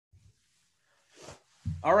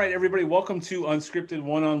All right, everybody, welcome to Unscripted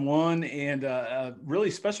One-on-One, and a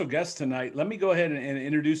really special guest tonight. Let me go ahead and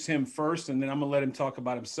introduce him first, and then I'm going to let him talk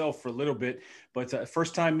about himself for a little bit. But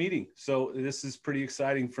first time meeting, so this is pretty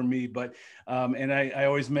exciting for me. But and I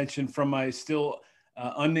always mention from my still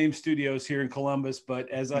unnamed studios here in Columbus, but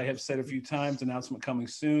as I have said a few times, announcement coming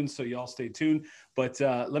soon, so y'all stay tuned. But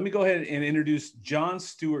let me go ahead and introduce John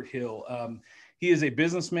Stewart Hill. He is a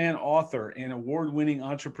businessman, author, and award-winning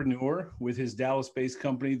entrepreneur with his Dallas-based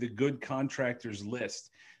company, The Good Contractors List.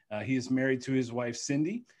 He is married to his wife,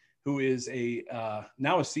 Cindy, who is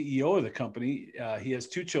now a CEO of the company. He has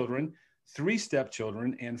 2 children, 3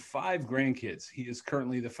 stepchildren, and 5 grandkids. He is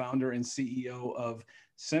currently the founder and CEO of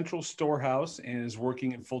Central Storehouse and is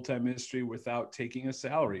working in full-time ministry without taking a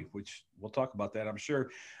salary, which we'll talk about that, I'm sure.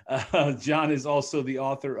 John is also the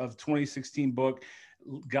author of 2016 book,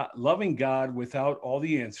 Loving God Without All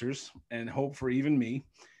the Answers and Hope for Even Me.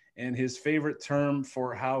 And his favorite term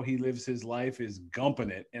for how he lives his life is gumping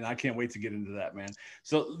it. And I can't wait to get into that, man.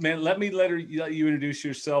 So, man, let you introduce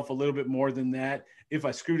yourself a little bit more than that. If I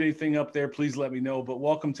screwed anything up there, please let me know. But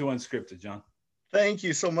welcome to Unscripted, John. Thank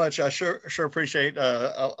you so much. I sure appreciate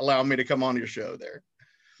allowing me to come on your show there.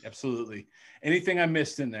 Absolutely. Anything I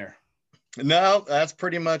missed in there? No, that's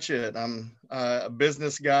pretty much it. I'm a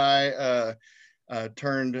business guy.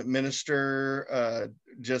 Turned minister,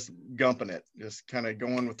 just gumping it, just kind of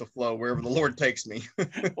going with the flow wherever the Lord takes me.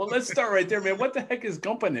 Well, let's start right there, man. What the heck is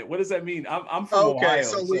gumping it? What does that mean? I'm from Ohio.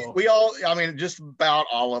 So we all, I mean, just about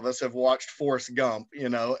all of us have watched Forrest Gump,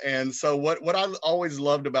 and so what I always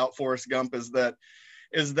loved about Forrest Gump is that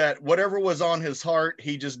whatever was on his heart,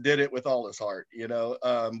 he just did it with all his heart,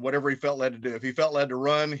 whatever he felt led to do. If he felt led to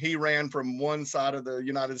run, he ran from one side of the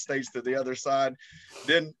United States to the other side,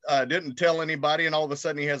 didn't tell anybody. And all of a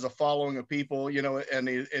sudden he has a following of people, and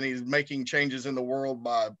he's making changes in the world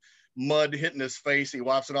by mud hitting his face. He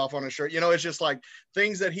wipes it off on his shirt. It's just like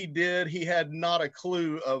things that he did. He had not a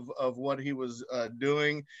clue of what he was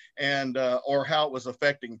doing and or how it was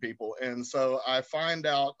affecting people. And so I find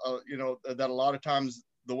out, that a lot of times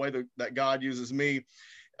the way that God uses me,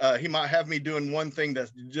 he might have me doing one thing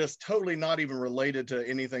that's just totally not even related to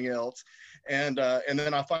anything else. And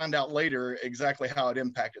then I find out later exactly how it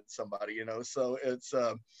impacted somebody, so it's,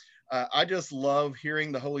 I just love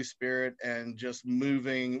hearing the Holy Spirit and just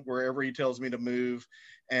moving wherever he tells me to move.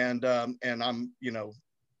 And I'm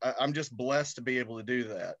just blessed to be able to do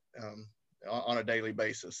that on a daily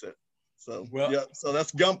basis. So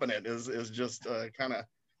that's gumping it is just kind of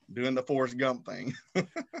doing the Forrest Gump thing.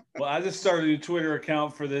 Well, I just started a Twitter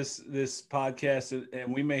account for this podcast,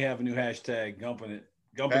 and we may have a new hashtag, gumping it.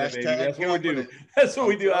 Gumping it, baby. That's what we do. That's what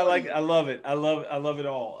we do. I love it. I love it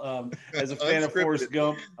all. As a fan of Forrest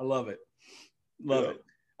Gump, I love it. Love it.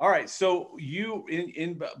 All right. So you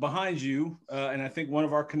in behind you, and I think one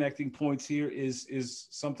of our connecting points here is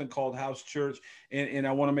something called House Church. And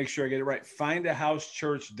I want to make sure I get it right.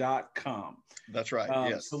 Findahousechurch.com. That's right.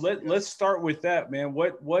 Yes. So let's start with that, man.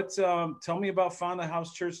 What tell me about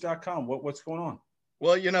findahousechurch.com. What's going on?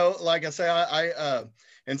 Well, like I say, I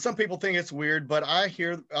and some people think it's weird, but I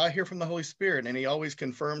hear from the Holy Spirit, and he always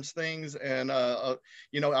confirms things. And, I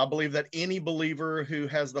believe that any believer who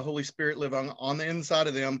has the Holy Spirit living on the inside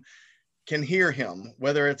of them can hear him,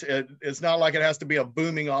 whether it's not like it has to be a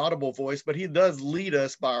booming audible voice, but he does lead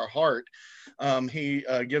us by our heart. He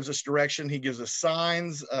gives us direction. He gives us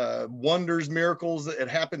signs, wonders, miracles. It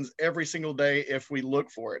happens every single day if we look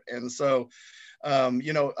for it. And so,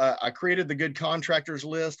 I created the Good Contractors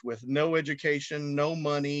List with no education, no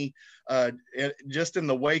money, just in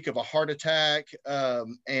the wake of a heart attack.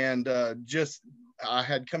 I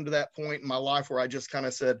had come to that point in my life where I just kind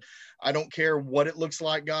of said, I don't care what it looks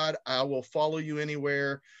like, God, I will follow you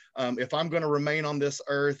anywhere. If I'm going to remain on this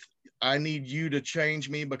earth, I need you to change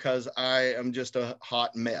me because I am just a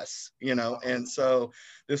hot mess, And so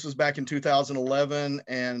this was back in 2011.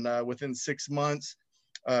 And within 6 months,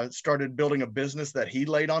 started building a business that he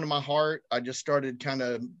laid onto my heart. I just started kind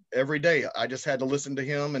of every day. I just had to listen to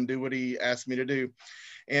him and do what he asked me to do.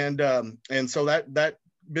 And so that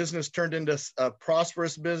business turned into a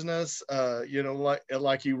prosperous business.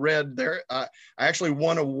 Like you read there, I actually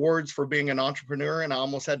won awards for being an entrepreneur, and I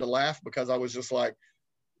almost had to laugh because I was just like,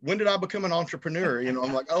 when did I become an entrepreneur?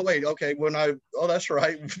 I'm like, oh, wait, okay. That's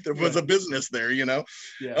right. There was a business there, Yeah.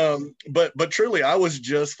 But truly, I was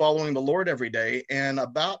just following the Lord every day. And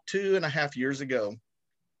about 2.5 years ago,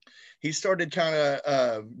 he started kind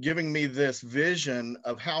of giving me this vision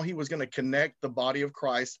of how he was going to connect the body of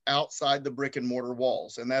Christ outside the brick and mortar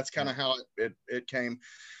walls. And that's kind of how it came.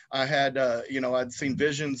 I had, I'd seen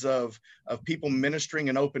visions of people ministering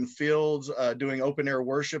in open fields, doing open air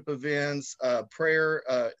worship events, prayer,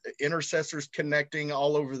 intercessors connecting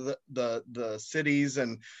all over the cities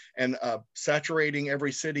and saturating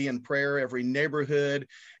every city in prayer, every neighborhood,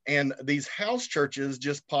 and these house churches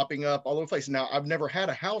just popping up all over the place. Now, I've never had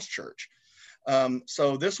a house church.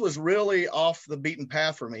 So this was really off the beaten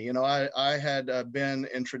path for me. I had been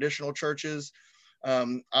in traditional churches.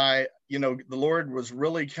 The Lord was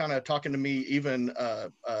really kind of talking to me even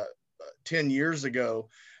 10 years ago,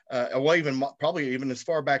 probably even as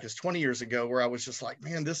far back as 20 years ago, where I was just like,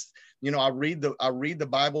 man, this, I read the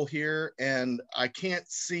Bible here, and I can't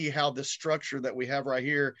see how this structure that we have right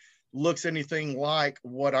here looks anything like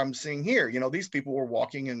what I'm seeing here. These people were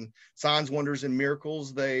walking in signs, wonders, and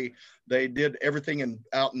miracles. They did everything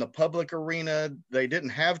out in the public arena. They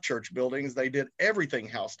didn't have church buildings. They did everything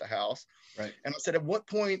house to house. Right. And I said, at what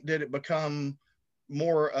point did it become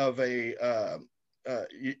more of a,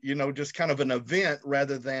 just kind of an event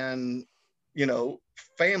rather than,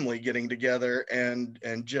 family getting together and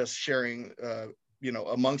just sharing,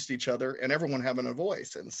 amongst each other and everyone having a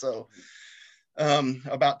voice. And so,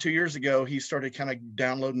 about 2 years ago, he started kind of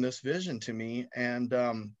downloading this vision to me. And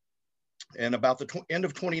about the end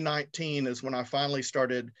of 2019 is when I finally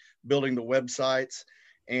started building the websites.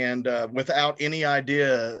 And without any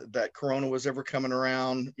idea that Corona was ever coming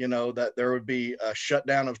around, that there would be a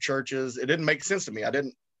shutdown of churches. It didn't make sense to me. I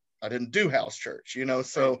didn't do house church,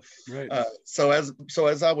 so right. So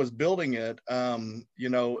as I was building it,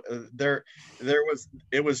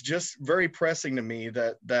 it was just very pressing to me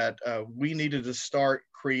that we needed to start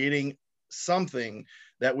creating something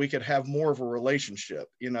that we could have more of a relationship,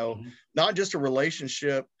 Mm-hmm. not just a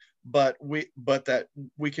relationship, but that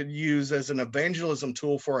we could use as an evangelism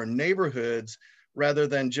tool for our neighborhoods, rather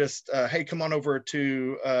than just, hey, come on over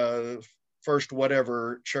to First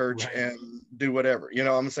whatever church, right, and do whatever, what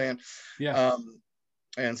I'm saying? Yeah.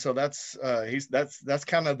 And so that's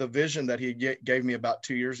kind of the vision that he gave me about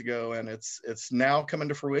 2 years ago, and it's now coming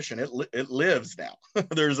to fruition. It lives now.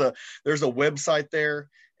 There's a website there,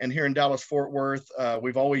 and here in Dallas Fort Worth,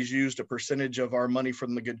 we've always used a percentage of our money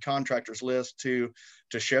from the good contractors list to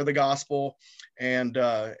share the gospel, and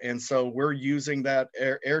so we're using that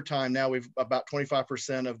airtime now. We've about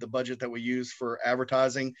 25% of the budget that we use for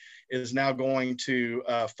advertising is now going to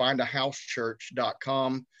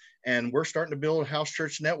findahousechurch.com. And we're starting to build house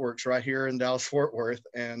church networks right here in Dallas Fort Worth.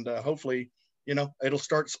 And hopefully, it'll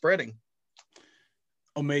start spreading.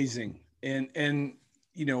 Amazing. And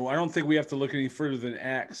I don't think we have to look any further than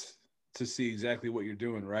Acts to see exactly what you're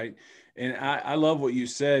doing, right? And I love what you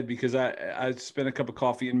said, because I spent a cup of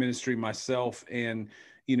coffee in ministry myself. And,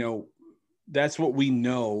 that's what we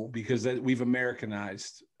know, because we've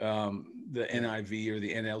Americanized the NIV or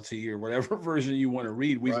the NLT or whatever version you want to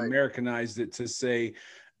read. We've right. Americanized it to say,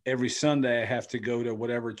 every Sunday I have to go to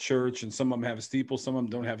whatever church, and some of them have a steeple, some of them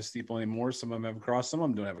don't have a steeple anymore, some of them have a cross, some of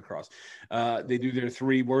them don't have a cross. They do their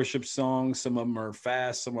 3 worship songs, some of them are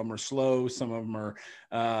fast, some of them are slow, some of them are,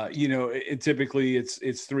 typically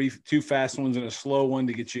it's 2 fast ones and a slow one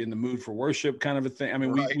to get you in the mood for worship, kind of a thing. I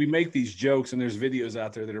mean, right. we make these jokes, and there's videos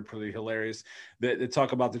out there that are pretty hilarious that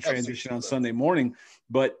talk about the transition on Sunday morning,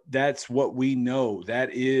 but that's what we know.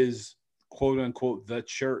 That is, quote unquote, the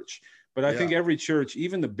church. But I think every church,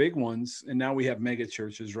 even the big ones, and now we have mega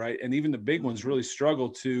churches, right? And even the big ones really struggle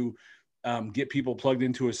to get people plugged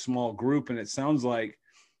into a small group. And it sounds like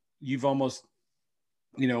you've almost,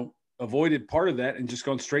 avoided part of that and just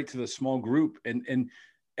gone straight to the small group. And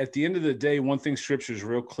at the end of the day, one thing Scripture is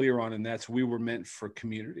real clear on, and that's we were meant for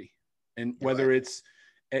community. And whether it's,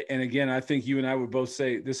 and again, I think you and I would both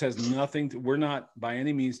say this has nothing to, we're not by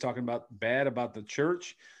any means talking about bad about the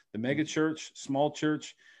church, the mega church, small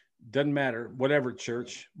church. Doesn't matter, whatever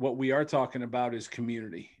church. What we are talking about is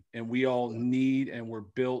community, and we all need, and we're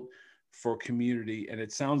built for community. And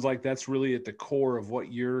it sounds like that's really at the core of what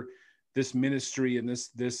this ministry and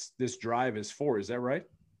this drive is for. Is that right?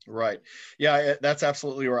 Right. Yeah, that's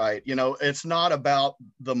absolutely right. It's not about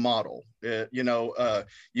the model.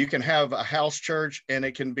 You can have a house church and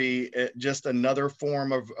it can be just another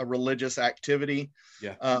form of a religious activity.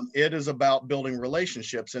 Yeah. It is about building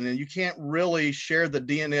relationships, and then you can't really share the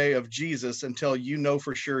DNA of Jesus until you know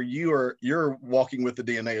for sure you're walking with the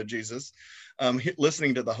DNA of Jesus.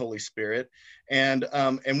 Listening to the Holy Spirit. And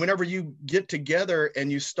whenever you get together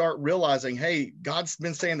and you start realizing, hey, God's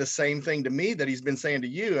been saying the same thing to me that he's been saying to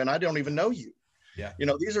you, and I don't even know you. Yeah.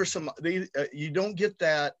 These are you don't get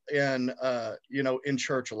that in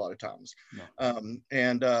church a lot of times.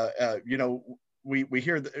 No. We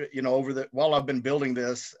hear, while I've been building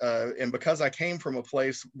this, and because I came from a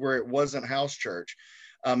place where it wasn't house church,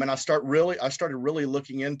 And I started really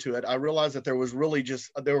looking into it. I realized that there was really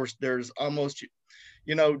there's almost,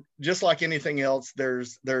 just like anything else,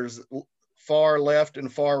 there's far left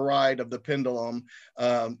and far right of the pendulum.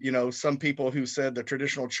 Some people who said the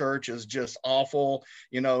traditional church is just awful,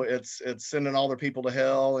 it's sending all their people to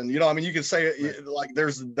hell. And, you could say it, like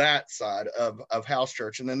there's that side of house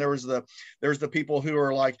church. And then there's the people who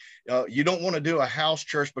are like, you don't want to do a house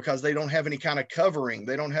church because they don't have any kind of covering.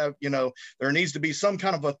 They don't have, there needs to be some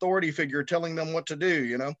kind of authority figure telling them what to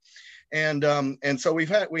do, and so we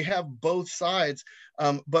have both sides.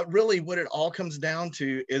 But really what it all comes down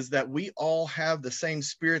to is that we all have the same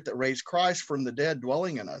spirit that raised Christ from the dead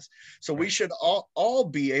dwelling in us. So we should all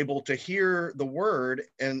be able to hear the word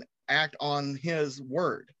and act on his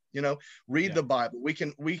word, read the Bible. We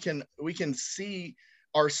can see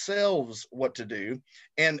ourselves what to do.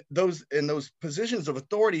 And those positions of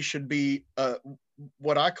authority should be,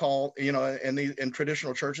 what I call, in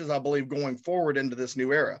traditional churches, I believe going forward into this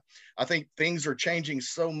new era, I think things are changing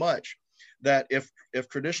so much that if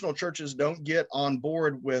traditional churches don't get on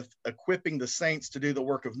board with equipping the saints to do the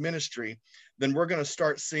work of ministry, then we're going to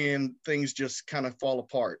start seeing things just kind of fall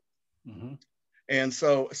apart. Mm-hmm. And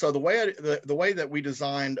so the way that we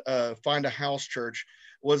designed Find a House Church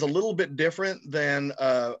was a little bit different than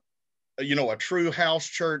a true house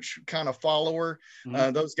church kind of follower.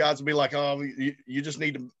 Mm-hmm. Those guys would be like, oh, you just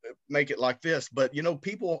need to make it like this. But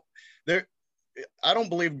people there, I don't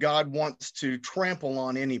believe God wants to trample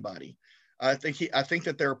on anybody. I think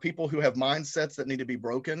that there are people who have mindsets that need to be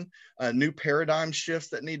broken, new paradigm shifts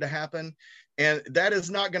that need to happen. And that is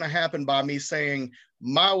not going to happen by me saying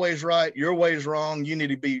my way's right, your way's wrong, you need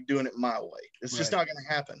to be doing it my way. It's just not going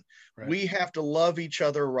to happen. Right. We have to love each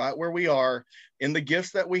other right where we are in the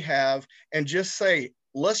gifts that we have, and just say,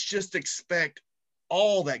 let's just expect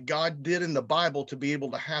all that God did in the Bible to be able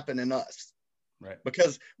to happen in us. Right.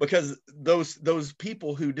 Because those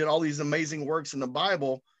people who did all these amazing works in the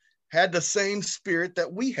Bible had the same spirit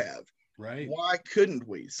that we have. Right. Why couldn't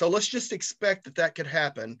we? So let's just expect that could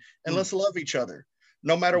happen, and let's love each other,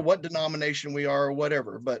 no matter what denomination we are or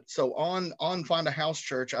whatever. But so on Find a House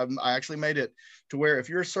Church, I actually made it to where if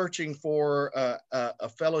you're searching for a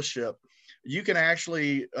fellowship, you can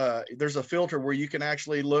actually, there's a filter where you can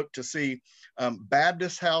actually look to see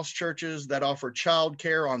Baptist house churches that offer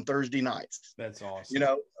childcare on Thursday nights. That's awesome.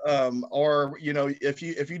 Or if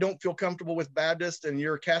you don't feel comfortable with Baptist and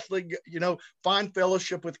you're Catholic, find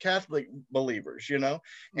fellowship with Catholic believers,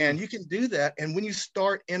 and you can do that. And when you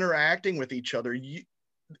start interacting with each other,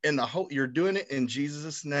 you're doing it in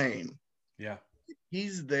Jesus' name. Yeah,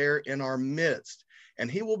 he's there in our midst, and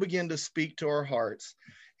he will begin to speak to our hearts.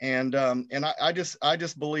 And I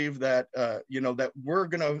just believe that that we're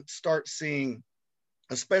going to start seeing,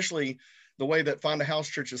 especially the way that Find a House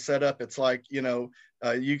Church is set up. It's like, you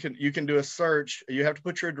can do a search. You have to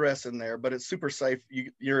put your address in there, but it's super safe.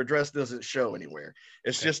 Your address doesn't show anywhere.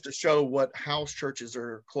 It's just to show what house churches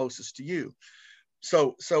are closest to you.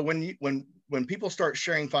 So when people start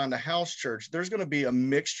sharing Find a House Church, there's going to be a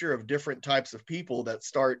mixture of different types of people that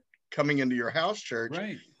start coming into your house church.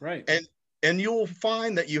 Right. And you'll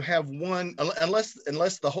find that you have one, unless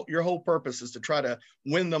your whole purpose is to try to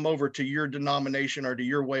win them over to your denomination or to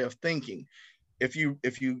your way of thinking. If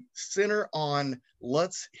you center on,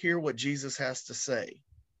 let's hear what Jesus has to say.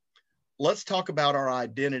 Let's talk about our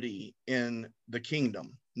identity in the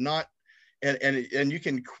kingdom, and you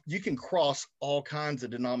can cross all kinds of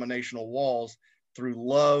denominational walls through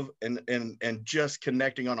love and just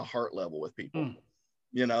connecting on a heart level with people.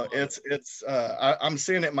 I'm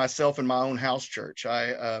seeing it myself in my own house church.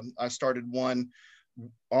 I started one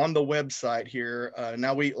on the website here.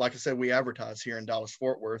 Now like I said, we advertise here in Dallas,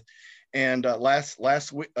 Fort Worth. And last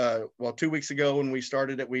week, 2 weeks ago when we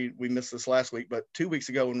started it, we missed this last week, but 2 weeks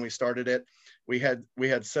ago when we started it, we had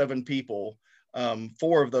 7 people,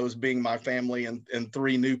 4 of those being my family and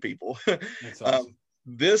 3 new people. That's awesome.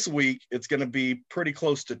 This week, it's going to be pretty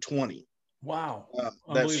close to 20. Wow.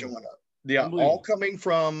 That's showing up. Yeah, all coming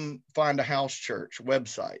from Find a House Church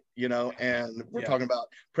website, and we're talking about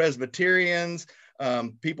Presbyterians,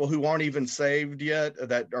 people who aren't even saved yet,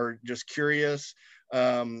 that are just curious.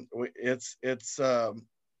 It's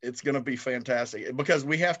going to be fantastic, because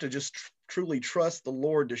we have to just truly trust the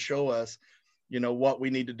Lord to show us, what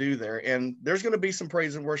we need to do there. And there's going to be some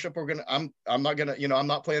praise and worship. I'm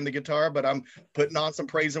not playing the guitar, but I'm putting on some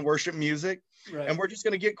praise and worship music. Right. And we're just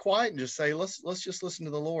going to get quiet and just say, let's just listen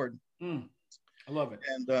to the Lord. I love it.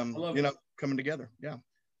 And, coming together. Yeah,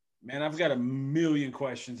 man, I've got a million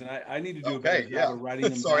questions, and I need to do a better job of writing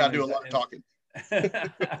them Sorry, down. I do a lot of talking.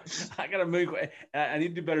 I gotta move. I need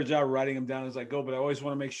to do a better job of writing them down as I go, but I always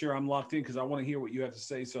want to make sure I'm locked in because I want to hear what you have to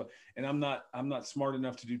say. So, and I'm not smart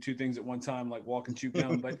enough to do two things at one time, like walk and chew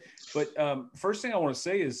gum. But first thing I want to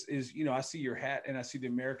say is I see your hat and I see the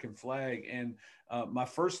American flag, and my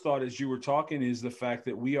first thought as you were talking is the fact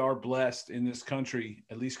that we are blessed in this country,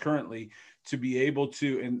 at least currently, to be able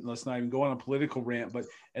to, and let's not even go on a political rant, but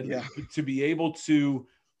to be able to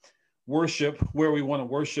worship where we want to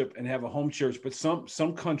worship and have a home church. But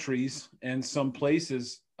some countries and some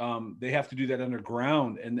places, they have to do that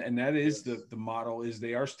underground, and that is the model is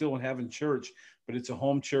they are still having church, but it's a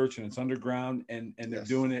home church and it's underground, and they're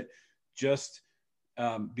doing it just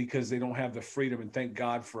because they don't have the freedom, and thank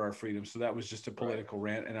God for our freedom. So that was just a political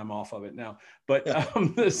rant, and I'm off of it now. But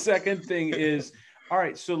the second thing is, all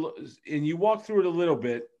right, so, and you walk through it a little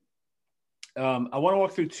bit. I want to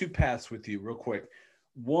walk through two paths with you real quick.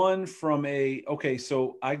 One from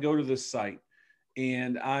so I go to this site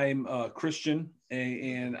and I'm a Christian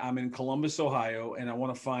and I'm in Columbus, Ohio, and I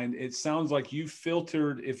want to find, it sounds like you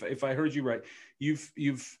filtered, if I heard you right,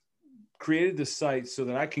 you've created the site so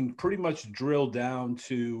that I can pretty much drill down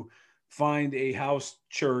to find a house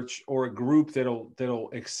church or a group that'll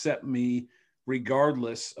accept me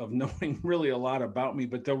regardless of knowing really a lot about me,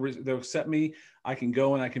 but they'll accept me. I can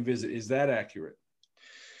go and I can visit. Is that accurate?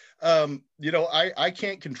 I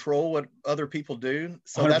can't control what other people do.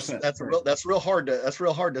 So that's real hard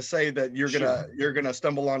to say that you're gonna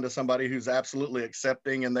stumble onto somebody who's absolutely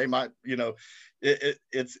accepting, and they might,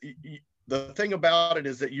 it's the thing about it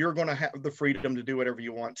is that you're going to have the freedom to do whatever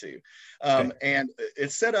you want to. And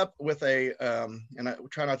it's set up with and I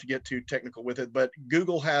try not to get too technical with it, but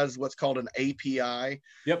Google has what's called an API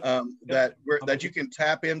that you can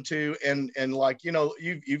tap into. And like,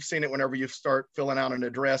 you've seen it whenever you start filling out an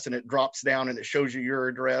address and it drops down and it shows you your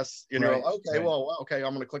address, I'm going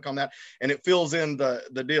to click on that, and it fills in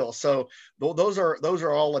the deal. So those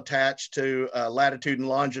are all attached to latitude and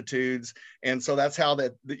longitudes. And so that's how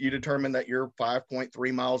that you determine that you're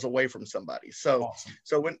 5.3 miles away from somebody. So, awesome.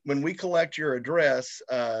 So when we collect your address,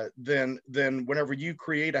 then whenever you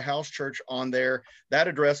create a house church on there, that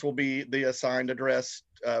address will be the assigned address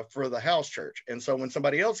for the house church. And so when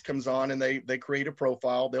somebody else comes on and they create a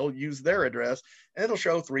profile, they'll use their address and it'll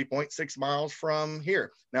show 3.6 miles from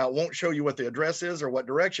here. Now, it won't show you what the address is or what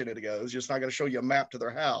direction it goes. It's just not going to show you a map to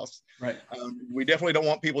their house. Right. We definitely don't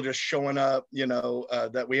want people just showing up,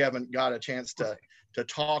 that we haven't got a chance to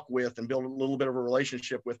talk with and build a little bit of a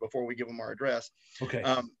relationship with before we give them our address. Okay.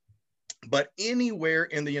 But anywhere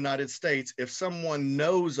in the United States, if someone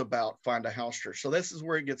knows about Find a House Church, so this is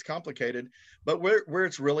where it gets complicated, but where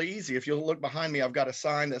it's really easy. If you'll look behind me, I've got a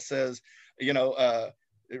sign that says,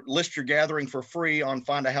 list your gathering for free on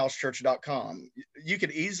findahousechurch.com. You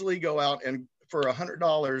could easily go out and for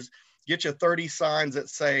 $100, get you 30 signs that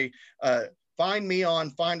say, find me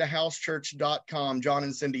on findahousechurch.com, John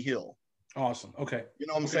and Cindy Hill. Awesome. Okay. You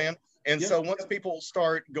know what I'm saying? And so once people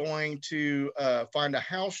start going to find a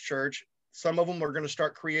house church, some of them are going to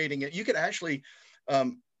start creating it. You could actually,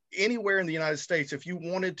 anywhere in the United States, if you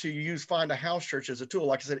wanted to use Find a House Church as a tool,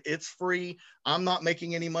 like I said, it's free. I'm not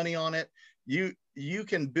making any money on it. You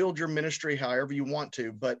can build your ministry however you want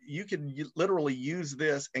to, but you can literally use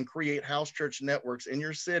this and create house church networks in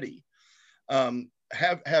your city.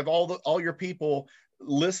 Have all your people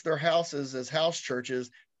list their houses as house churches,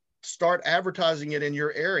 start advertising it in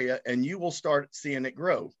your area, and you will start seeing it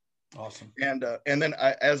grow. Awesome. And then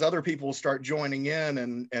as other people start joining in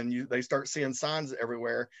and they start seeing signs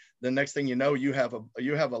everywhere, the next thing you know, you have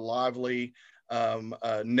a lively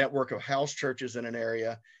network of house churches in an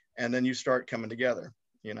area, and then you start coming together,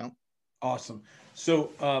 Awesome.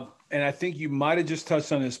 So, and I think you might've just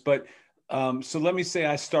touched on this, but so let me say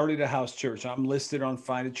I started a house church. I'm listed on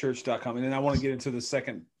findachurch.com, and then I want to get into the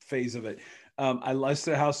second phase of it. I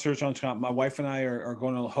listed a house church on top. My wife and I are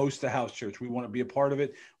going to host a house church. We want to be a part of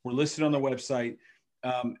it. We're listed on the website,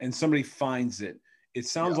 and somebody finds it. It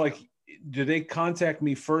sounds like, do they contact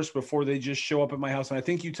me first before they just show up at my house? And I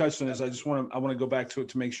think you touched on this. I want to go back to it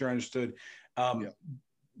to make sure I understood.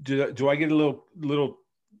 Do I get a little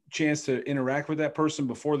chance to interact with that person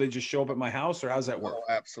before they just show up at my house, or how's that work? Oh,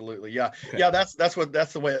 absolutely. Yeah. Okay. Yeah. That's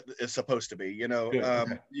the way it's supposed to be,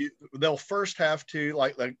 okay. They'll first have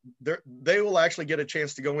to they will actually get a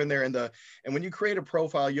chance to go in there and when you create a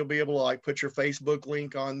profile, you'll be able to put your Facebook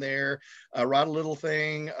link on there, write a little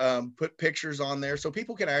thing, put pictures on there so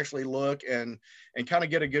people can actually look and kind of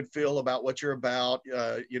get a good feel about what you're about,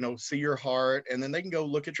 see your heart, and then they can go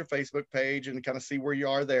look at your Facebook page and kind of see where you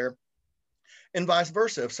are there. And vice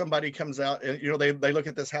versa. If somebody comes out and, they look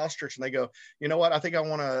at this house church and they go, you know what, I think I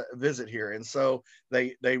want to visit here. And so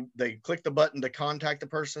they click the button to contact the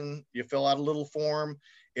person. You fill out a little form.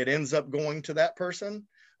 It ends up going to that person,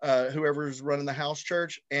 whoever's running the house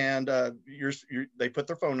church. And they put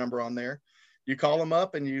their phone number on there. You call them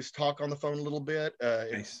up and you talk on the phone a little bit.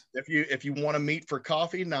 Nice. If you want to meet for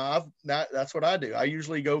coffee, that's what I do. I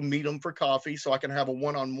usually go meet them for coffee so I can have a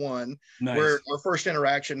one-on-one. Nice. Where our first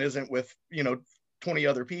interaction isn't with 20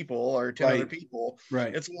 other people or 10 other people.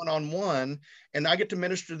 Right. It's one-on-one, and I get to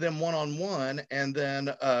minister to them one-on-one, and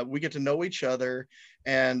then we get to know each other.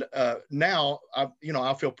 And now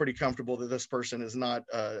I feel pretty comfortable that this person is not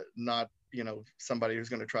somebody who's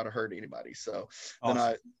going to try to hurt anybody. So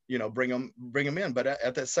awesome. Then I bring them in. But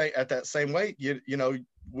at that same way,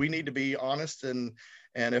 we need to be honest, and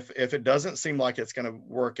if it doesn't seem like it's going to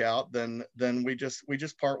work out, then we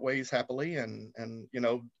just part ways happily, and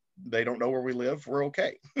they don't know where we live, we're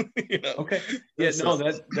okay. Okay. Yeah, no,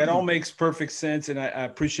 that all makes perfect sense, and I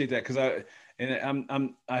appreciate that, because I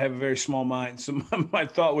have a very small mind. So my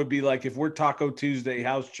thought would be like, if we're Taco Tuesday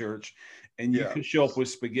house church and you could show up with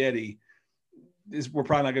spaghetti, we're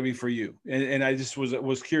probably not going to be for you. And I just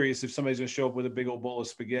was curious if somebody's going to show up with a big old bowl of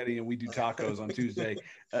spaghetti and we do tacos on Tuesday.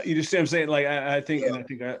 You just see what I'm saying? Like, I think,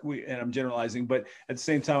 and I'm generalizing, but at the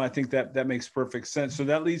same time, I think that makes perfect sense. So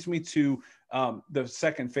that leads me to the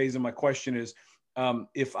second phase of my question is,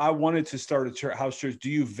 if I wanted to start a house church, do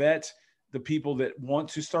you vet the people that want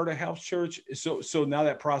to start a house church? So now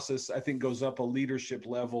that process, I think, goes up a leadership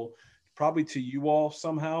level, probably to you all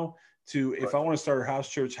somehow. If I want to start a house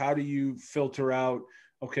church, how do you filter out,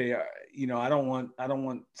 okay, I don't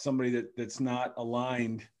want somebody that's not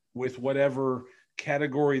aligned with whatever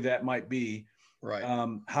category that might be. Right.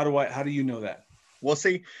 How do you know that? Well,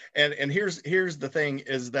 see, and here's the thing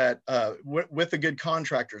is that with a good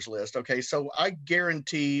contractors list, okay, so I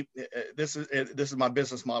guarantee, this is my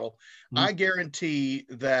business model. Mm-hmm. I guarantee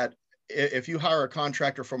that if you hire a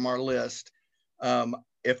contractor from our list,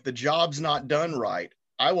 if the job's not done right,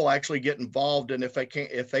 I will actually get involved, and if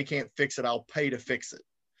they can't fix it, I'll pay to fix it.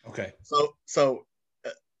 Okay. So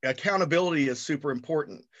accountability is super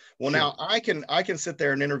important. Well, sure. Now I can sit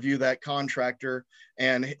there and interview that contractor,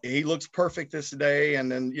 and he looks perfect this day,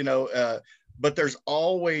 and then but there's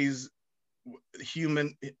always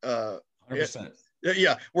human. 100%.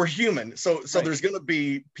 Yeah, we're human. So right. There's going to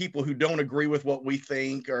be people who don't agree with what we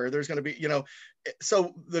think, or there's going to be,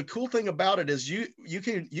 so the cool thing about it is you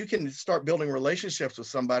can start building relationships with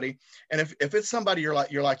somebody. And if it's somebody you're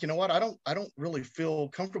like, you know what, I don't really feel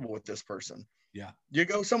comfortable with this person. Yeah. You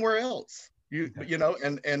go somewhere else,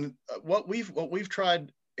 and what we've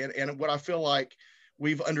tried, and what I feel like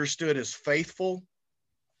we've understood is faithful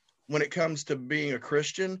when it comes to being a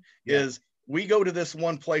Christian is, we go to this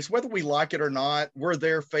one place, whether we like it or not, we're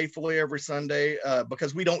there faithfully every Sunday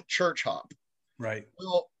because we don't church hop. Right.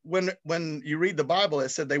 Well, when you read the Bible, it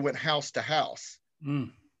said they went house to house.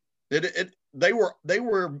 Mm. They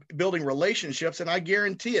were building relationships, and I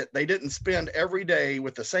guarantee it, they didn't spend every day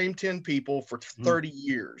with the same 10 people for 30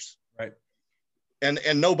 years. Right. And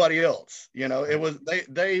nobody else, it was,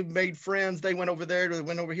 they made friends. They went over there, they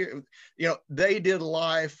went over here, they did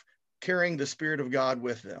life carrying the Spirit of God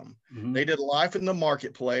with them. Mm-hmm. They did life in the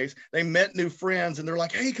marketplace. They met new friends, and they're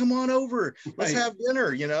like, hey, come on over. Let's have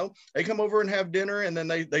dinner. They come over and have dinner, and then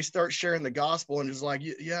they start sharing the gospel, and it's like,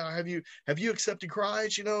 yeah, have you accepted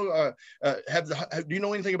Christ? Do you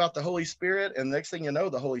know anything about the Holy Spirit? And next thing you know,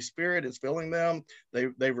 the Holy Spirit is filling them.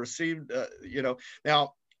 They've received,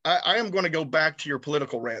 now, I am going to go back to your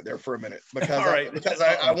political rant there for a minute, because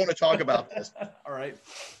I want to talk about this. All right.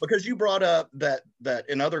 Because you brought up that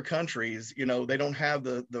in other countries, they don't have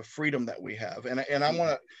the freedom that we have, and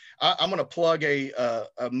I'm gonna plug a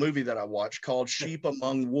movie that I watched called Sheep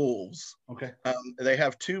Among Wolves. Okay. They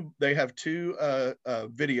have two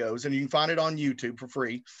videos, and you can find it on YouTube for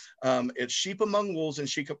free. It's Sheep Among Wolves and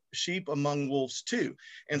Sheep Among Wolves 2.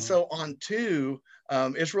 And so on 2,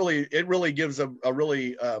 it really gives a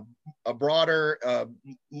really a broader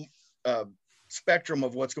spectrum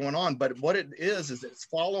of what's going on. But what it is it's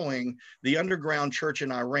following the underground church in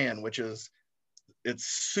Iran, it's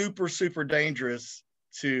super, super dangerous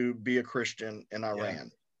to be a Christian in Iran.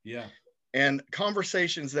 Yeah. And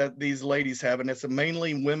conversations that these ladies have, and it's a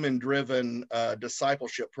mainly women-driven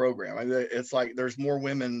discipleship program. I mean, it's like there's more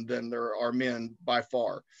women than there are men by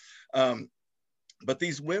far. But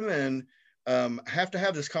these women have to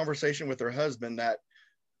have this conversation with their husband that,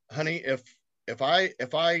 honey, if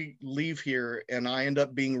I leave here and I end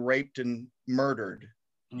up being raped and murdered,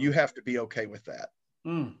 you have to be okay with that.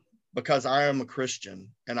 Mm. because I am a Christian,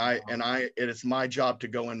 and it is my job to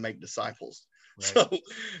go and make disciples. Right.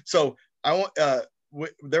 So I want,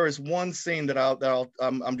 there is one scene that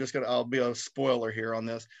I'll be a spoiler here on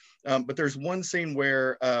this. But there's one scene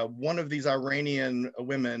where one of these Iranian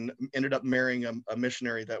women ended up marrying a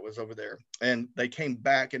missionary that was over there, and they came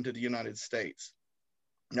back into the United States.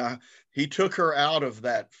 Now, he took her out of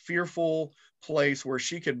that fearful place where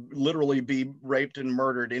she could literally be raped and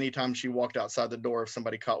murdered anytime she walked outside the door if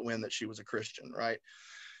somebody caught wind that she was a Christian, right?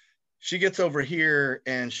 She gets over here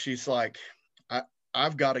and she's like,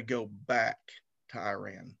 I've got to go back to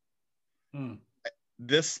Iran.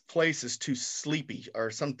 This place is too sleepy,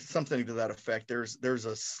 or something to that effect. There's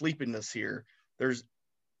a sleepiness here.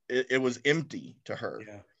 It was empty to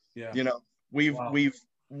her. Yeah. You know,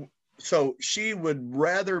 so she would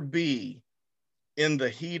rather be in the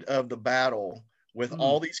heat of the battle with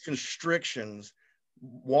all these constrictions,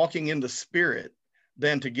 walking in the Spirit,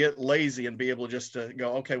 than to get lazy and be able just to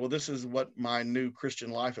go, okay, well, this is what my new Christian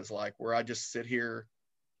life is like, where I just sit here.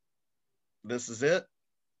 This is it,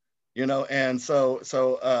 you know? And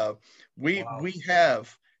so we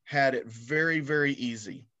have had it very, very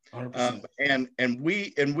easy. And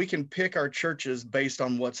we can pick our churches based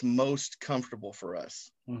on what's most comfortable for us.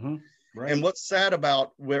 Right. And what's sad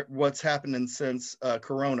about what's happening since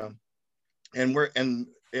Corona, and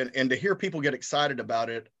to hear people get excited about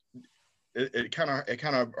it, it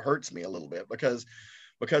kind of hurts me a little bit, because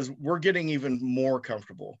we're getting even more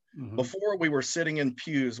comfortable. Before, we were sitting in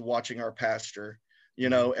pews watching our pastor. You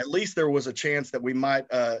know, at least there was a chance that we might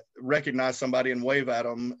recognize somebody and wave at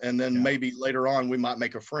them, and then maybe later on we might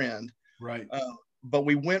make a friend. Right. But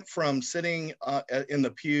we went from sitting in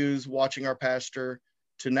the pews watching our pastor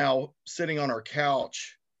to now sitting on our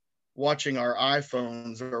couch watching our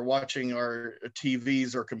iPhones or watching our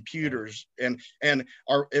TVs or computers, and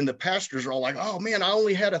the pastors are all like, oh man, I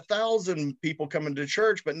only had 1,000 people coming to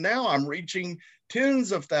church, but now I'm reaching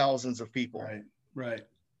tens of thousands of people. Right.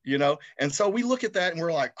 You know, and so we look at that and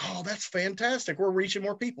we're like, oh, that's fantastic, we're reaching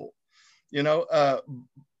more people, you know,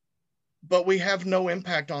 but we have no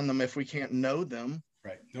impact on them if we can't know them.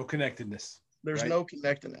 Right. No connectedness. There's no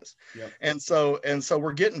connectedness. Yep. And so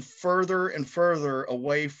we're getting further and further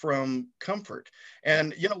away from comfort.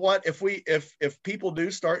 And you know what, if people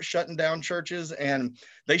do start shutting down churches and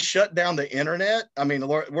they shut down the internet, I mean,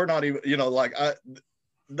 we're not even, you know, like,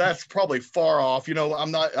 that's probably far off, you know,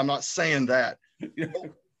 I'm not saying that.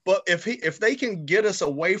 But if they can get us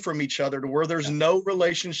away from each other to where there's no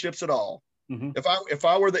relationships at all, if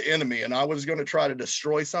I were the enemy and I was going to try to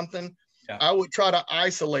destroy something, I would try to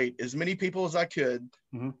isolate as many people as I could,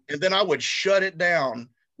 and then I would shut it down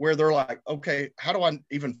where they're like, okay, how do I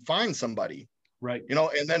even find somebody? Right. You know,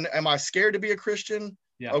 and then, am I scared to be a Christian?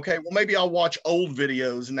 Yeah. Okay, well, maybe I'll watch old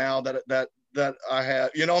videos now that I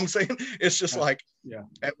have, you know what I'm saying? It's just like,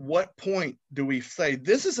 at what point do we say,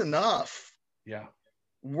 this is enough? Yeah.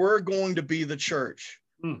 We're going to be the church.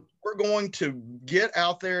 We're going to get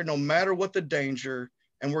out there no matter what the danger,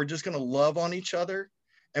 and we're just going to love on each other,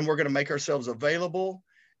 and we're going to make ourselves available,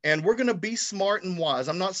 and we're going to be smart and wise.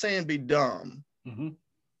 I'm not saying be dumb,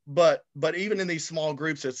 but even in these small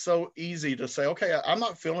groups, it's so easy to say, okay, I'm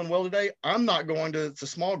not feeling well today. I'm not going to a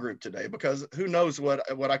small group today, because who knows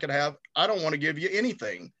what I could have. I don't want to give you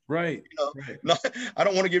anything. Right. You know? Right. I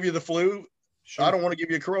don't want to give you the flu. Sure. I don't want to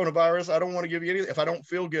give you a coronavirus. I don't want to give you anything. If I don't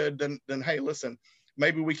feel good, then hey, listen,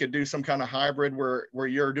 maybe we could do some kind of hybrid where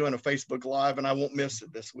you're doing a Facebook Live and I won't miss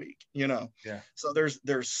it this week, you know? Yeah. So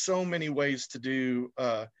there's so many ways to do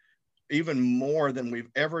even more than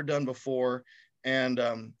we've ever done before. And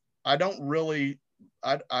I don't really,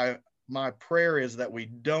 my prayer is that we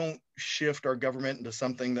don't shift our government into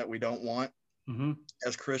something that we don't want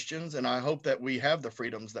as Christians. And I hope that we have the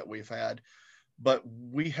freedoms that we've had, but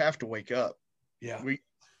we have to wake up. Yeah.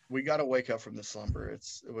 We got to wake up from the slumber.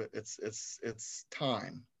 It's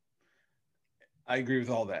time. I agree with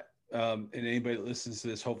all that. And anybody that listens to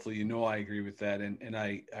this, hopefully, you know, I agree with that. And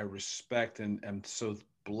I respect and am so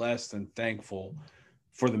blessed and thankful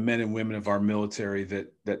for the men and women of our military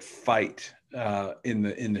that fight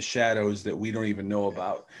in the shadows that we don't even know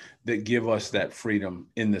about, that give us that freedom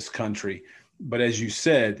in this country. But as you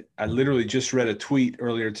said, I literally just read a tweet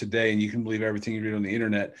earlier today, and you can believe everything you read on the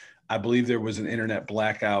internet. I believe there was an internet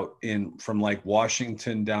blackout from like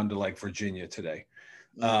Washington down to like Virginia today.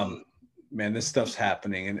 Man, this stuff's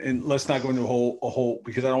happening. And let's not go into a whole,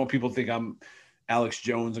 because I don't want people to think I'm Alex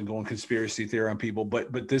Jones and going conspiracy theory on people,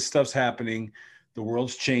 but this stuff's happening. The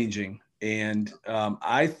world's changing. And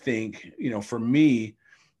I think, you know, for me,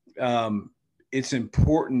 it's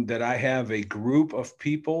important that I have a group of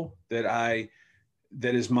people that I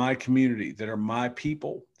that is my community, that are my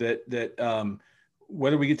people, that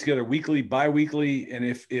whether we get together weekly, bi-weekly, and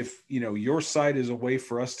if your site is a way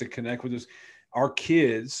for us to connect with us, our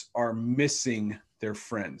kids are missing their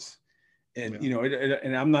friends. And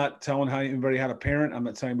and I'm not telling anybody how to parent. I'm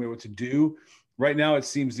not telling anybody what to do. Right now, it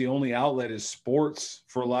seems the only outlet is sports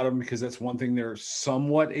for a lot of them, because that's one thing they're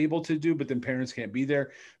somewhat able to do, but then parents can't be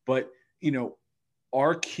there. But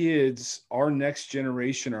our kids, our next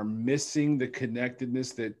generation, are missing the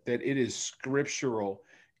connectedness that it is scriptural.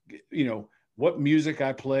 What music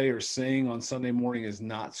I play or sing on Sunday morning is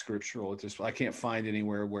not scriptural. I can't find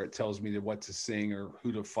anywhere where it tells me what to sing or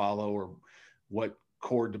who to follow or what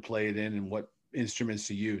chord to play it in and what instruments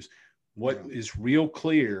to use. What is real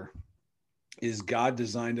clear is God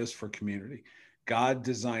designed us for community. God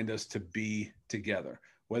designed us to be together,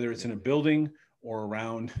 whether it's in a building or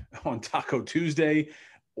around on Taco Tuesday,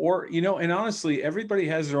 or, and honestly, everybody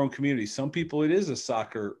has their own community. Some people, it is a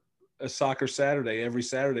soccer Saturday, every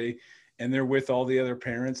Saturday, and they're with all the other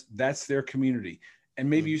parents. That's their community. And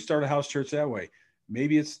maybe you start a house church that way.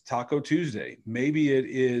 Maybe it's Taco Tuesday. Maybe it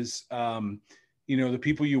is, the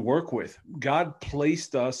people you work with. God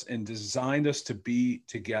placed us and designed us to be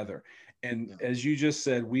together. And as you just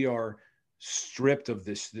said, we are stripped of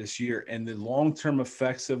this year, and the long-term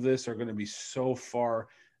effects of this are going to be so far.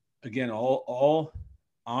 Again, all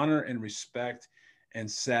honor and respect and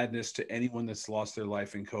sadness to anyone that's lost their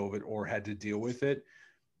life in COVID or had to deal with it.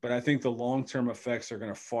 But I think the long-term effects are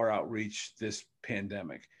going to far outreach this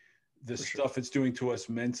pandemic. The stuff it's doing to us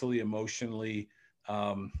mentally, emotionally,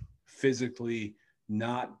 physically,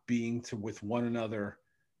 not being with one another,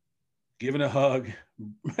 giving a hug,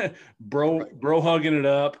 bro hugging it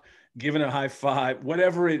up, giving a high five,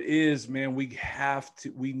 whatever it is, man, we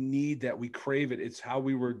need that. We crave it. It's how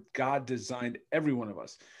God designed every one of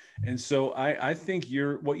us. And so I think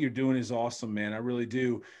what you're doing is awesome, man. I really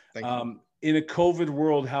do. Thank you. In a COVID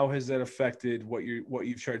world, how has that affected what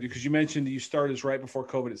you've tried to do? Because you mentioned you started this right before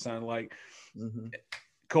COVID, it sounded like.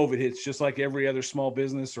 COVID hits, just like every other small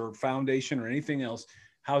business or foundation or anything else.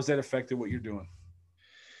 How has that affected what you're doing?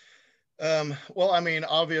 Well, I mean,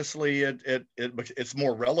 obviously it's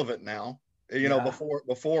more relevant now.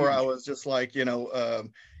 Before I was just like,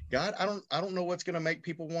 God, I don't know what's going to make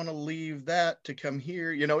people want to leave that to come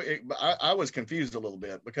here. I was confused a little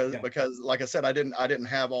bit because like I said, I didn't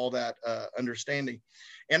have all that understanding,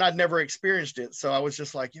 and I'd never experienced it. So I was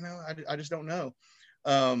just like, I just don't know.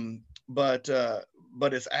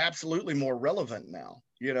 But it's absolutely more relevant now.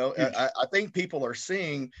 I think people are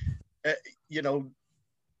seeing,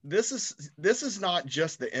 this is not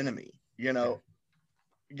just the enemy.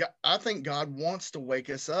 I think God wants to wake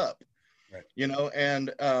us up. Right.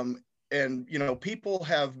 And people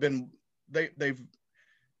have been,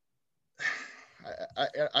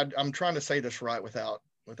 I'm trying to say this right without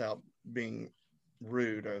being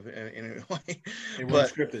rude or in any way.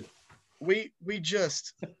 But Unscripted. We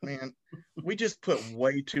just put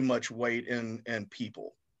way too much weight in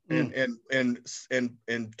people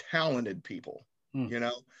and talented people.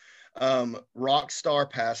 Rock star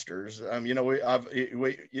pastors. I don't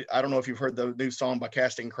know if you've heard the new song by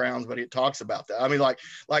Casting Crowns, but it talks about that. I mean, like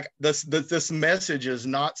this message is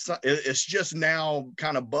not, it's just now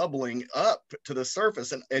kind of bubbling up to the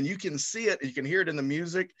surface, and you can see it, you can hear it in the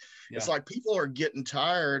music. Yeah. It's like people are getting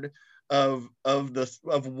tired of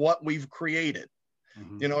what we've created.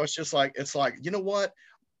 It's just like, what?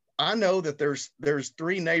 I know that there's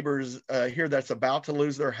 3 neighbors here that's about to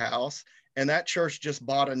lose their house, and that church just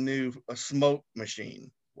bought a smoke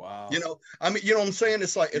machine. Wow. I mean, you know what I'm saying?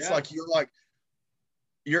 It's like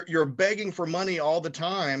you're begging for money all the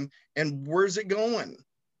time, and where's it going?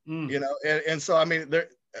 And so I mean,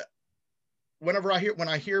 when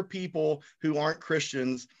I hear people who aren't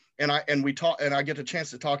Christians, and I get a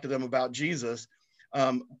chance to talk to them about Jesus,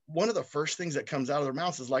 one of the first things that comes out of their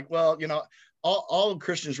mouths is like, well, all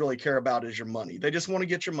Christians really care about is your money. They just want to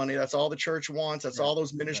get your money. That's all the church wants. That's all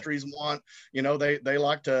those ministries want. They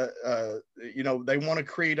like to, they want to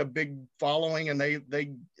create a big following, and they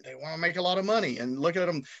want to make a lot of money. And look at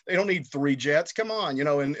them. They don't need 3 jets. Come on,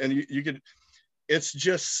 and you could, it's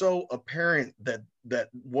just so apparent that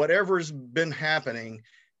whatever's been happening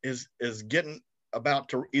is getting about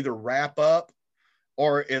to either wrap up,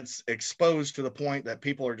 or it's exposed to the point that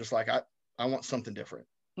people are just like, I want something different.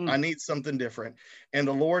 I need something different. And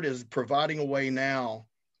the Lord is providing a way now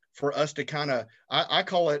for us to kind of, I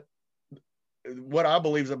call it, what I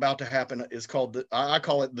believe is about to happen is called, I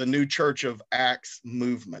call it the new Church of Acts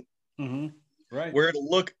movement. right. where it'll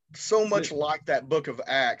look so much like that book of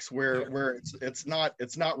Acts, where it's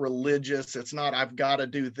not religious. It's not, I've got to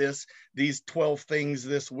do these 12 things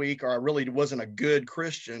this week, or I really wasn't a good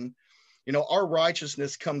Christian. You know, our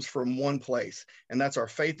righteousness comes from one place, and that's our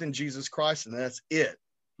faith in Jesus Christ, and that's it.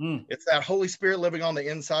 It's that Holy Spirit living on the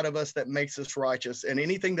inside of us that makes us righteous. And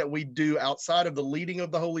anything that we do outside of the leading of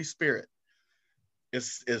the Holy Spirit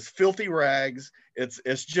is filthy rags.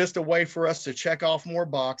 It's just a way for us to check off more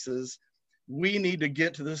boxes. We need to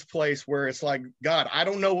get to this place where it's like, God, I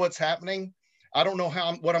don't know what's happening. I don't know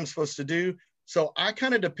what I'm supposed to do. So I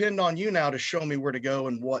kind of depend on you now to show me where to go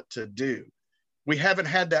and what to do. We haven't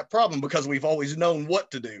had that problem because we've always known what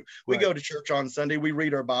to do. We go to church on Sunday. We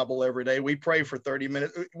read our Bible every day. We pray for 30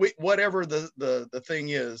 minutes. Whatever the thing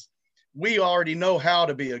is, we already know how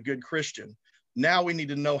to be a good Christian. Now we need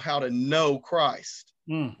to know how to know Christ,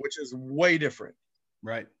 which is way different.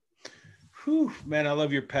 Right. Whew, man, I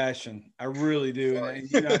love your passion. I really do.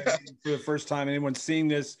 And you know, for the first time, anyone seeing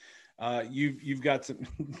this, you've got the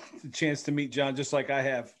chance to meet John just like I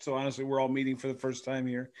have. So honestly, we're all meeting for the first time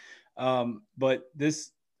here. But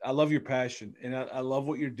I love your passion, and I love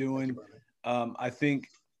what you're doing. I think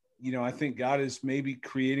God is maybe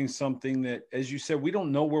creating something that, as you said, we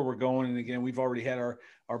don't know where we're going. And again, we've already had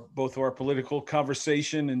both of our political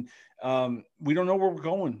conversation, and we don't know where we're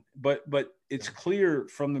going, but it's clear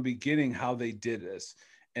from the beginning how they did this.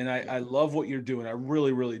 And I love what you're doing. I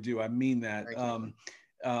really, really do. I mean that.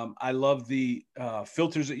 I love the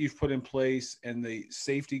filters that you've put in place and the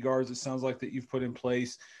safety guards, it sounds like, that you've put in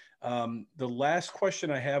place. The last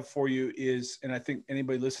question I have for you is, and I think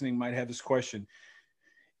anybody listening might have this question: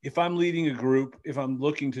 if I'm leading a group, if I'm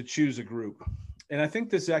looking to choose a group, and I think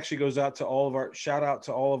this actually goes out to all of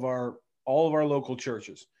our local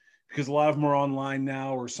churches, because a lot of them are online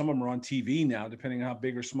now, or some of them are on TV now, depending on how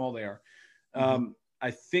big or small they are.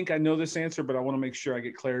 I think I know this answer, but I want to make sure I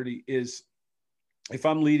get clarity. Is, if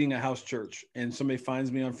I'm leading a house church and somebody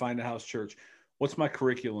finds me on Find a House Church, what's my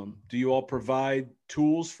curriculum? Do you all provide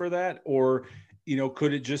tools for that? Or,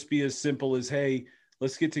 could it just be as simple as, hey,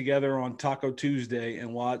 let's get together on Taco Tuesday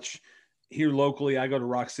and watch here locally? I go to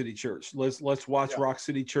Rock City Church. Let's watch Rock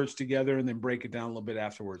City Church together and then break it down a little bit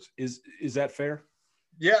afterwards. Is that fair?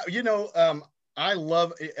 Yeah. I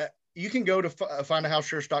love it. You can go to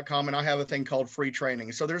findahousechurch.com, and I have a thing called free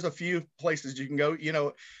training. So there's a few places you can go.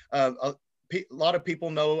 A lot of people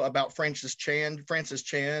know about Francis Chan. Francis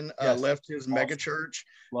Chan left his mega church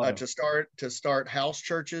to start house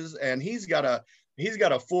churches, and he's got a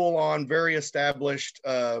full-on, very established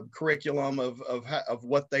curriculum of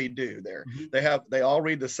what they do there. They all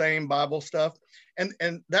read the same Bible stuff,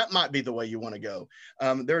 and that might be the way you want to go.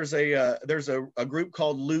 There's a group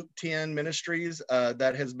called Luke 10 Ministries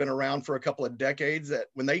that has been around for a couple of decades, that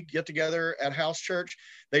when they get together at house church,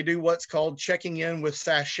 they do what's called checking in with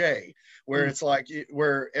sachet, where it's like,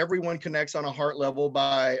 where everyone connects on a heart level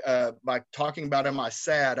by talking about, am I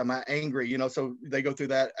sad? Am I angry? So they go through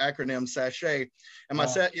that acronym sachet. Am I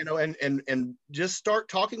sad? And just start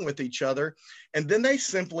talking with each other. And then they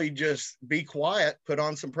simply just be quiet, put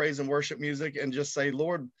on some praise and worship music, and just say,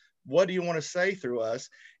 Lord, what do you want to say through us?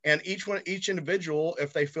 And each individual,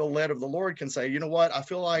 if they feel led of the Lord, can say, you know what, I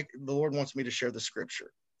feel like the Lord wants me to share the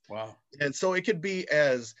scripture. Wow. And so it could be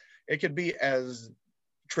as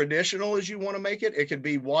traditional as you want to make it. It could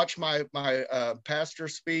be, watch my pastor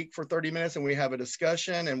speak for 30 minutes and we have a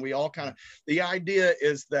discussion, and we all the idea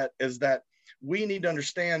is that we need to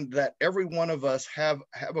understand that every one of us have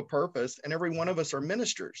a purpose, and every one of us are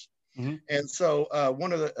ministers. And so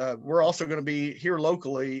we're also going to be here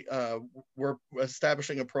locally. We're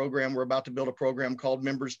establishing a program. We're about to build a program called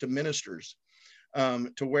Members to Ministers,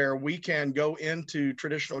 to where we can go into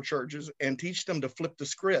traditional churches and teach them to flip the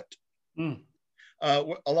script. A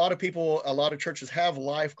lot of churches have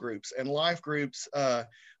life groups, and life groups are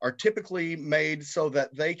typically made so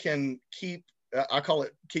that they can keep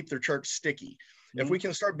their church sticky. If we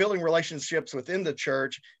can start building relationships within the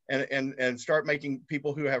church and start making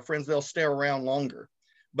people who have friends, they'll stay around longer.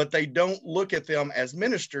 But they don't look at them as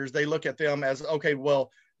ministers. They look at them as, okay,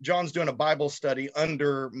 well, John's doing a Bible study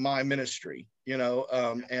under my ministry,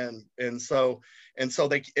 and so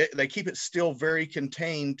they keep it still very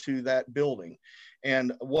contained to that building.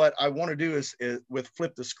 And what I want to do is with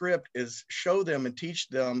Flip the Script is show them and teach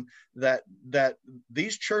them that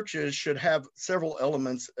these churches should have several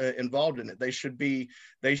elements involved in it. They should be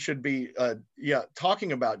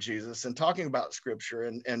talking about Jesus and talking about scripture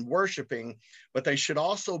and worshiping, but they should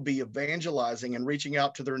also be evangelizing and reaching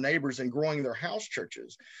out to their neighbors and growing their house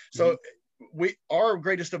churches. So our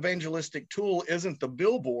greatest evangelistic tool isn't the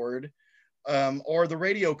billboard or the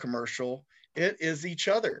radio commercial. It is each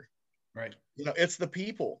other. Right. You know, it's the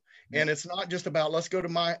people. Yeah. And it's not just about, let's go to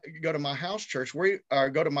my house church, or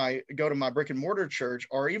go to my brick and mortar church,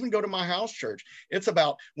 or even go to my house church. It's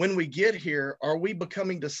about, when we get here, are we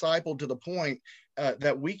becoming discipled to the point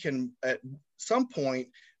that we can at some point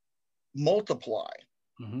multiply?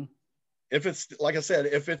 Mm-hmm. If it's, like I said,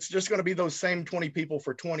 if it's just going to be those same 20 people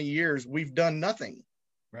for 20 years, we've done nothing.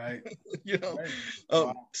 Right. You know. Right.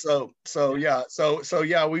 Wow. So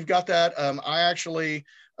yeah, we've got that. I actually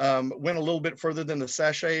went a little bit further than the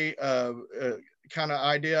sachet kind of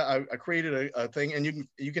idea. I created a thing, and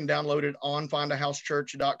you can download it on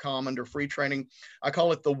findahousechurch.com under free training. I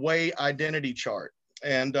call it the Way Identity Chart.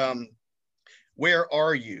 And where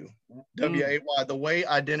are you? WAY, the Way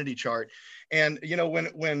Identity Chart. And you know,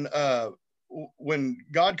 when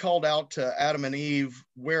God called out to Adam and Eve,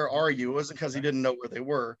 where are you? It wasn't because he didn't know where they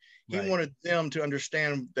were. He Right. wanted them to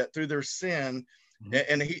understand that through their sin,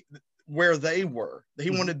 Mm-hmm. and where they were, he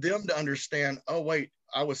Mm-hmm. wanted them to understand, oh, wait,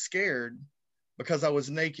 I was scared because I was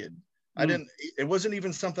naked. It wasn't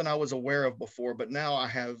even something I was aware of before, but now I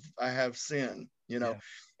have sin, you know. Yeah.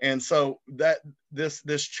 And so that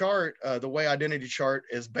this chart, the Way Identity Chart,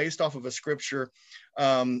 is based off of a scripture,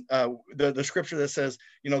 the scripture that says,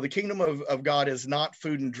 you know, the kingdom of God is not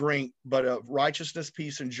food and drink, but of righteousness,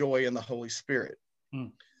 peace, and joy in the Holy Spirit.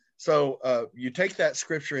 So you take that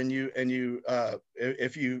scripture and you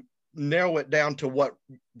if you narrow it down to what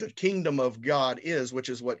the kingdom of God is, which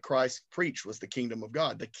is what Christ preached was the kingdom of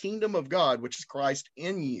God. The kingdom of God, which is Christ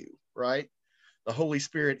in you, right? The Holy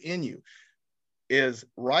Spirit in you, is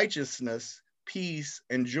righteousness, peace,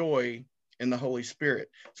 and joy in the Holy Spirit.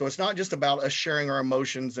 So it's not just about us sharing our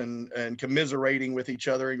emotions and commiserating with each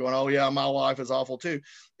other and going, oh yeah, my life is awful too.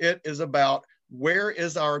 It is about, where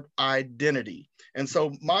is our identity? And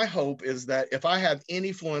so my hope is that if I have any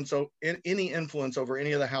influence over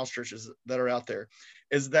any of the house churches that are out there,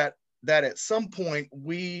 is that at some point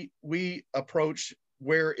we approach,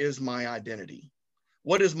 where is my identity?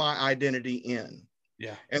 What is my identity in?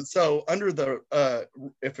 Yeah. And so under the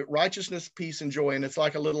righteousness, peace, and joy, and it's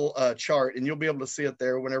like a little chart, and you'll be able to see it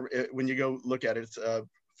there when you go look at it. It's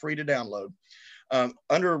free to download.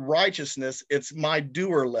 Under righteousness, it's my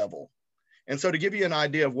doer level. And so to give you an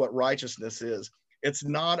idea of what righteousness is, it's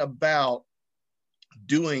not about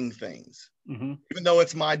doing things, even though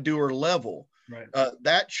it's my doer level. Right.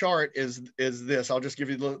 That chart is this. I'll just give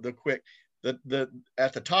you the quick. At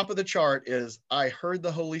the top of the chart is, I heard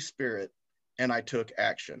the Holy Spirit and I took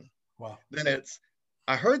action. Wow. Then it's,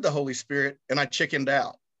 I heard the Holy Spirit and I chickened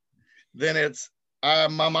out. Then it's,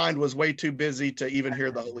 my mind was way too busy to even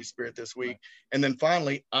hear the Holy Spirit this week. And then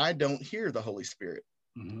finally, I don't hear the Holy Spirit.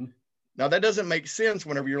 Now that doesn't make sense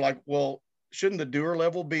whenever you're like, well, shouldn't the doer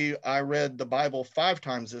level be, I read the Bible 5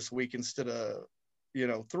 times this week instead of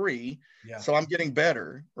 3. Yeah. So I'm getting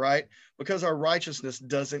better, right? Because our righteousness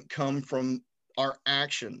doesn't come from our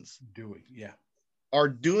actions. Doing. Yeah. Our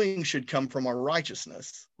doing should come from our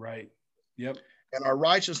righteousness. Right. Yep. And our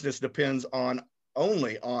righteousness depends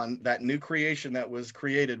only on that new creation that was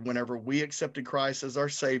created whenever we accepted Christ as our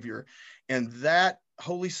Savior. And that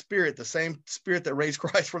Holy Spirit, the same Spirit that raised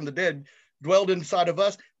Christ from the dead, dwelled inside of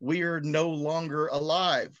us. We are no longer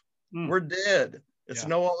alive. We're dead. It's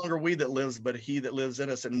no longer we that lives, but he that lives in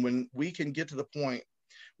us. And when we can get to the point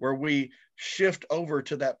where we shift over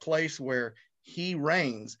to that place where he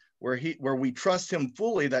reigns, where we trust him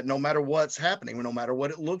fully, that no matter what's happening, no matter what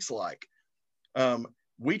it looks like,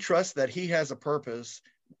 we trust that he has a purpose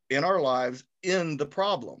in our lives in the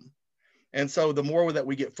problem. And so the more that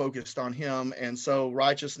we get focused on him, and so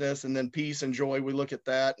righteousness and then peace and joy, we look at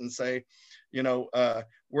that and say,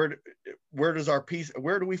 where does our peace,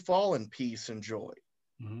 where do we fall in peace and joy?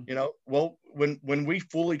 Well, when we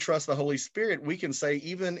fully trust the Holy Spirit, we can say,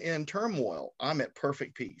 even in turmoil, I'm at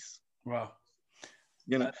perfect peace. Wow.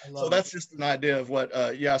 So that's just an idea of what,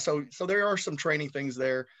 so there are some training things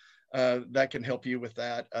there that can help you with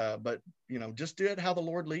that. But, just do it how the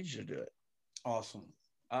Lord leads you to do it. Awesome.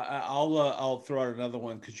 I'll throw out another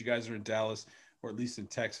one, because you guys are in Dallas, or at least in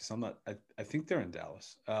Texas. I think they're in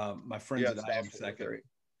Dallas. My friends at I Am Second.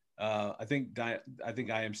 I think I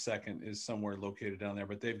Am Second is somewhere located down there,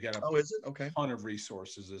 but they've got a ton of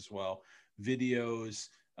resources as well. Videos,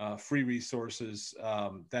 free resources.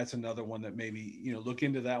 That's another one that maybe, look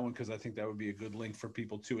into that one, because I think that would be a good link for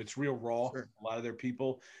people too. It's real raw. Sure. A lot of their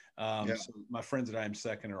people. So my friends at I Am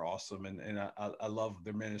Second are awesome, and I love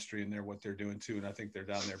their ministry and what they're doing too. And I think they're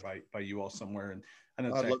down there by you all somewhere. And I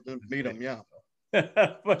know I'd love to meet them. Yeah.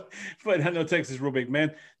 but I know Texas is real big,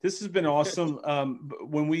 man. This has been awesome.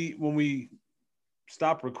 When we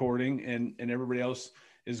stop recording and everybody else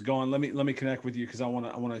is gone, let me connect with you, because I want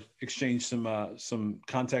to exchange some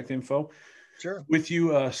contact info Sure. with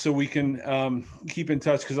you, so we can keep in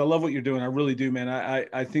touch, because I love what you're doing. I really do, man.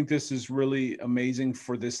 I think this is really amazing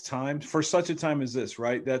for this time, for such a time as this,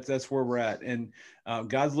 right? That's where we're at. And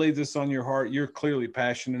God's laid this on your heart. You're clearly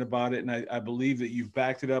passionate about it. And I believe that you've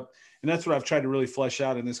backed it up. And that's what I've tried to really flesh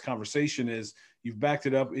out in this conversation is you've backed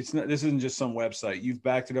it up. This isn't just some website. You've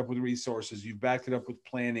backed it up with resources. You've backed it up with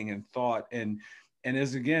planning and thought. And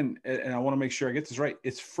as again, and I want to make sure I get this right,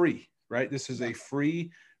 it's free, right? This is a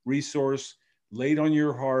free resource laid on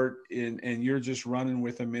your heart, and you're just running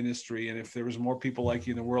with a ministry. And if there was more people like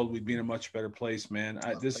you in the world, we'd be in a much better place, man.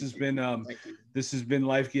 This has been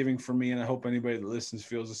life-giving for me. And I hope anybody that listens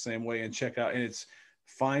feels the same way. And check out, and it's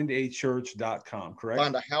findachurch.com, correct?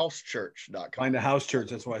 Findahousechurch.com. Find a house church.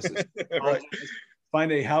 That's why I said, Right.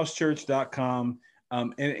 Findahousechurch.com.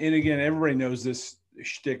 And again, everybody knows this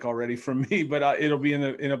shtick already from me, but it'll be in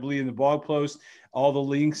the blog post. All the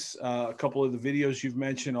links, a couple of the videos you've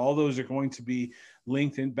mentioned, all those are going to be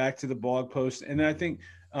linked in back to the blog post. And I think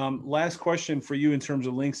last question for you in terms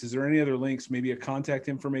of links, is there any other links, maybe a contact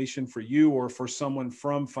information for you or for someone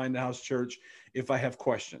from Find a House Church if I have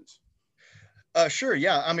questions? Sure.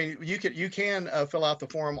 Yeah. I mean, you can fill out the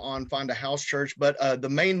form on Find a House Church, but the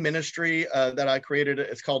main ministry that I created,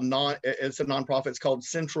 it's a nonprofit. It's called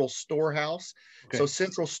Central Storehouse. Okay. So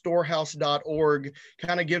centralstorehouse.org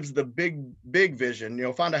kind of gives the big vision. You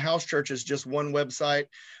know, Find a House Church is just one website.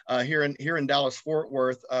 Here in Dallas Fort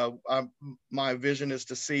Worth, my vision is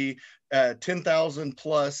to see 10,000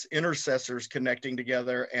 plus intercessors connecting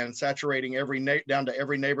together and saturating down to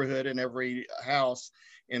every neighborhood and every house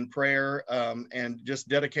in prayer, and just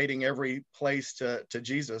dedicating every place to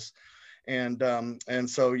Jesus. And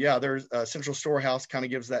so, yeah, there's Central Storehouse kind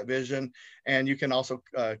of gives that vision, and you can also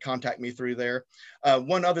contact me through there.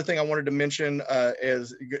 One other thing I wanted to mention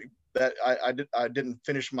is that I didn't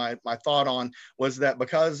finish my thought on was that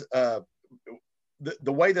because the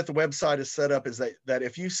way that the website is set up is that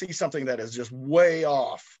if you see something that is just way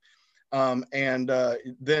off,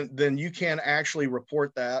 then you can actually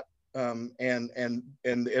report that. And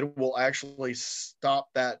it will actually stop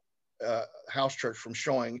that house church from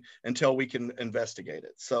showing until we can investigate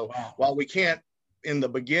it. So while we can't in the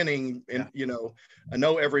beginning,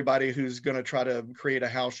 know everybody who's going to try to create a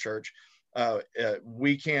house church,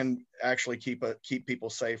 we can actually keep people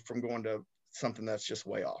safe from going to something that's just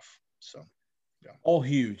way off. So. Yeah. All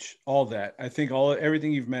huge, all that. I think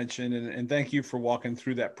everything you've mentioned, and thank you for walking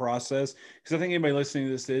through that process, because I think anybody listening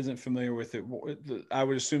to this that isn't familiar with it, I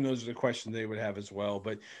would assume those are the questions they would have as well.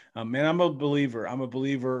 But man, I'm a believer.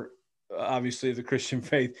 Obviously, of the Christian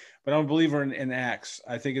faith, but I'm a believer in Acts.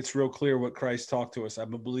 I think it's real clear what Christ talked to us.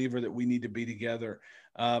 I'm a believer that we need to be together.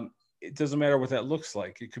 It doesn't matter what that looks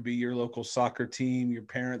like. It could be your local soccer team, your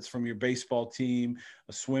parents from your baseball team,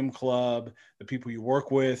 a swim club, the people you work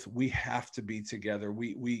with. We have to be together.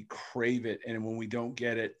 We crave it. And when we don't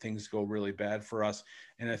get it, things go really bad for us.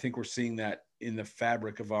 And I think we're seeing that in the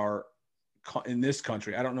fabric of in this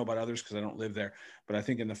country. I don't know about others because I don't live there, but I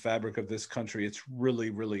think in the fabric of this country, it's really,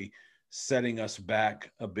 really setting us back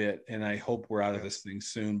a bit. And I hope we're out of this thing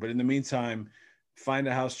soon. But in the meantime,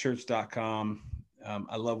 findahousechurch.com.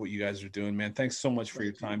 I love what you guys are doing, man. Thanks so much for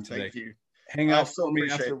your time today. Thank you. Hang out for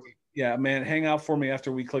me after. Hang out for me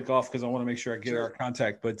after we click off, because I want to make sure I get our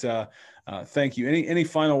contact. But thank you. Any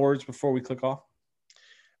final words before we click off?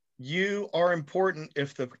 You are important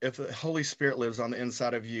if the Holy Spirit lives on the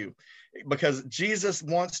inside of you, because Jesus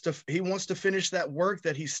wants to finish that work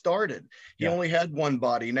that he started. He only had one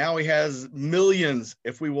body. Now he has millions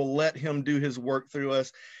if we will let him do his work through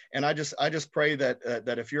us. And I just pray that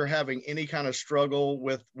if you're having any kind of struggle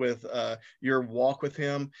with your walk with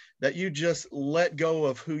him, that you just let go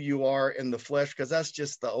of who you are in the flesh, because that's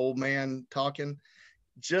just the old man talking.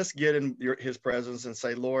 Just get in his presence and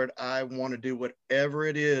say, Lord, I want to do whatever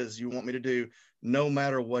it is you want me to do, no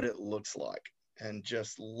matter what it looks like, and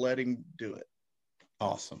just let him do it.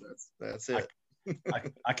 Awesome. That's it.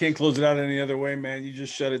 I can't close it out any other way, man. You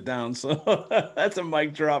just shut it down. So that's a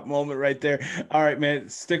mic drop moment right there. All right, man.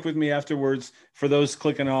 Stick with me afterwards. For those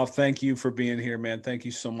clicking off, thank you for being here, man. Thank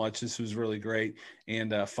you so much. This was really great.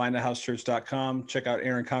 And findahousechurch.com. Check out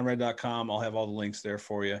aaronconrad.com. I'll have all the links there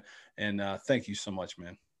for you. And thank you so much,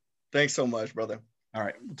 man. Thanks so much, brother. All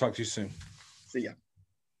right. We'll talk to you soon. See ya.